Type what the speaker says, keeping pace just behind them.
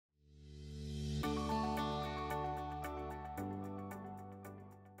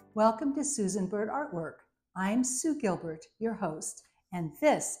Welcome to Susan Bird Artwork. I'm Sue Gilbert, your host, and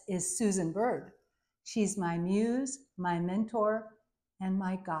this is Susan Bird. She's my muse, my mentor, and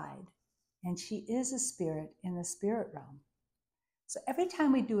my guide, and she is a spirit in the spirit realm. So every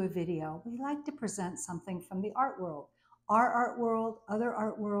time we do a video, we like to present something from the art world, our art world, other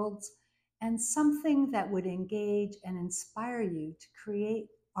art worlds, and something that would engage and inspire you to create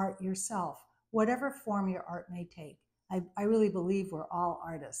art yourself, whatever form your art may take. I really believe we're all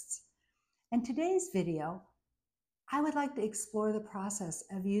artists. In today's video, I would like to explore the process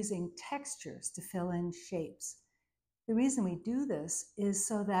of using textures to fill in shapes. The reason we do this is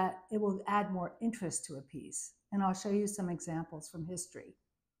so that it will add more interest to a piece, and I'll show you some examples from history.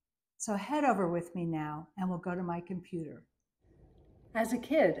 So head over with me now, and we'll go to my computer. As a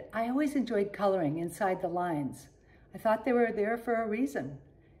kid, I always enjoyed coloring inside the lines. I thought they were there for a reason,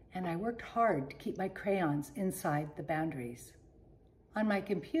 and I worked hard to keep my crayons inside the boundaries. On my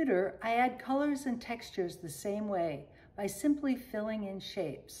computer, I add colors and textures the same way by simply filling in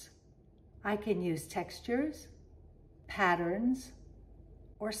shapes. I can use textures, patterns,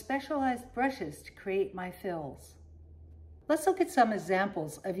 or specialized brushes to create my fills. Let's look at some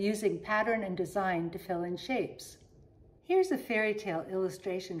examples of using pattern and design to fill in shapes. Here's a fairy tale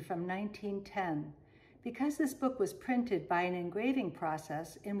illustration from 1910. Because this book was printed by an engraving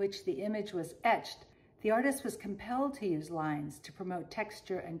process in which the image was etched, the artist was compelled to use lines to promote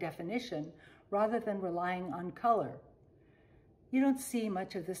texture and definition rather than relying on color. You don't see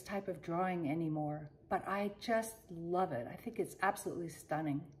much of this type of drawing anymore, but I just love it. I think it's absolutely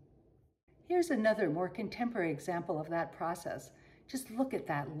stunning. Here's another more contemporary example of that process. Just look at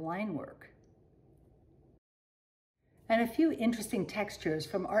that line work. And a few interesting textures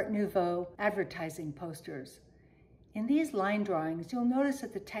from Art Nouveau advertising posters. In these line drawings, you'll notice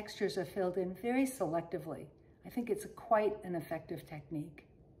that the textures are filled in very selectively. I think it's quite an effective technique.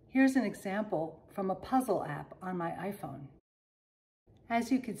 Here's an example from a puzzle app on my iPhone.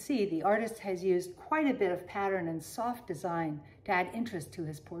 As you can see, the artist has used quite a bit of pattern and soft design to add interest to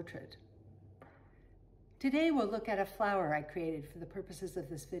his portrait. Today we'll look at a flower I created for the purposes of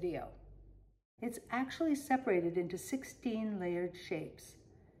this video. It's actually separated into 16 layered shapes.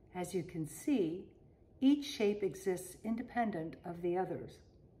 As you can see, each shape exists independent of the others.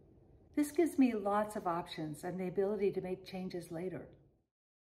 This gives me lots of options and the ability to make changes later.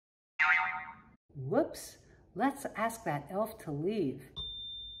 Whoops, let's ask that elf to leave.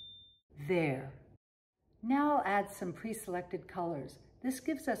 There. Now I'll add some pre-selected colors. This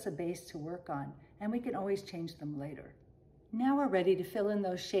gives us a base to work on, and we can always change them later. Now we're ready to fill in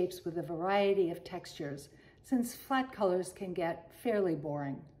those shapes with a variety of textures, since flat colors can get fairly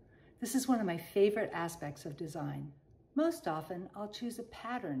boring. This is one of my favorite aspects of design. Most often, I'll choose a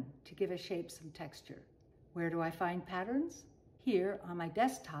pattern to give a shape some texture. Where do I find patterns? Here on my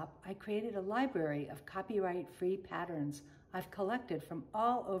desktop, I created a library of copyright-free patterns I've collected from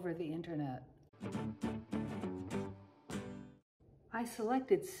all over the internet. I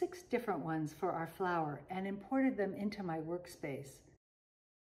selected 6 different ones for our flower and imported them into my workspace.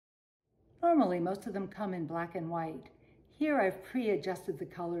 Normally, most of them come in black and white. Here I've pre-adjusted the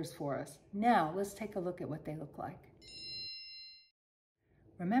colors for us. Now let's take a look at what they look like.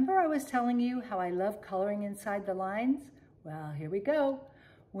 Remember I was telling you how I love coloring inside the lines? Well, here we go.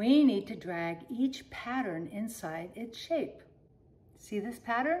 We need to drag each pattern inside its shape. See this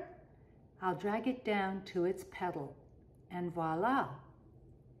pattern? I'll drag it down to its petal, and voila!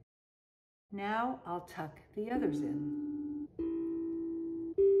 Now I'll tuck the others in.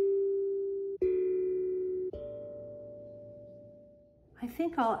 I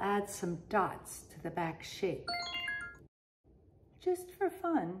think I'll add some dots to the back shape. Just for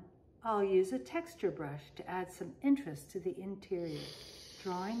fun, I'll use a texture brush to add some interest to the interior,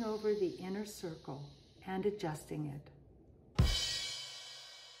 drawing over the inner circle and adjusting it.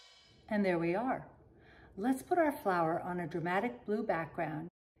 And there we are. Let's put our flower on a dramatic blue background,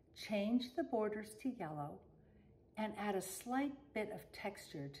 change the borders to yellow, and add a slight bit of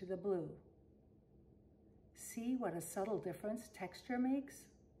texture to the blue. See what a subtle difference texture makes?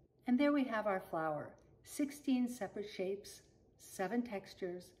 And there we have our flower, 16 separate shapes, 7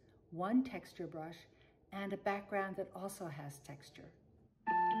 textures, 1 texture brush, and a background that also has texture.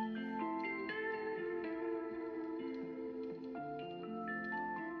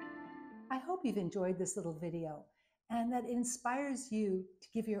 I hope you've enjoyed this little video and that it inspires you to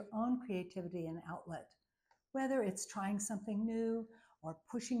give your own creativity an outlet, whether it's trying something new or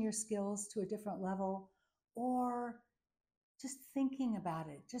pushing your skills to a different level, or just thinking about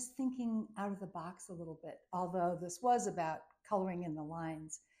it, just thinking out of the box a little bit. Although this was about coloring in the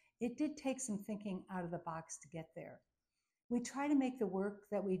lines, it did take some thinking out of the box to get there. We try to make the work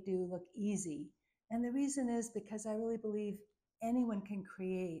that we do look easy. And the reason is because I really believe anyone can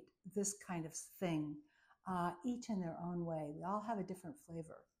create this kind of thing, each in their own way. We all have a different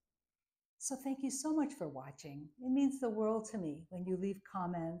flavor. So thank you so much for watching. It means the world to me when you leave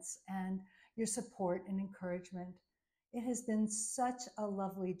comments and your support and encouragement. It has been such a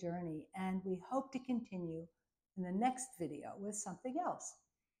lovely journey, and we hope to continue in the next video with something else.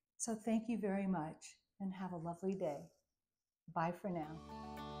 So thank you very much and have a lovely day. Bye for now.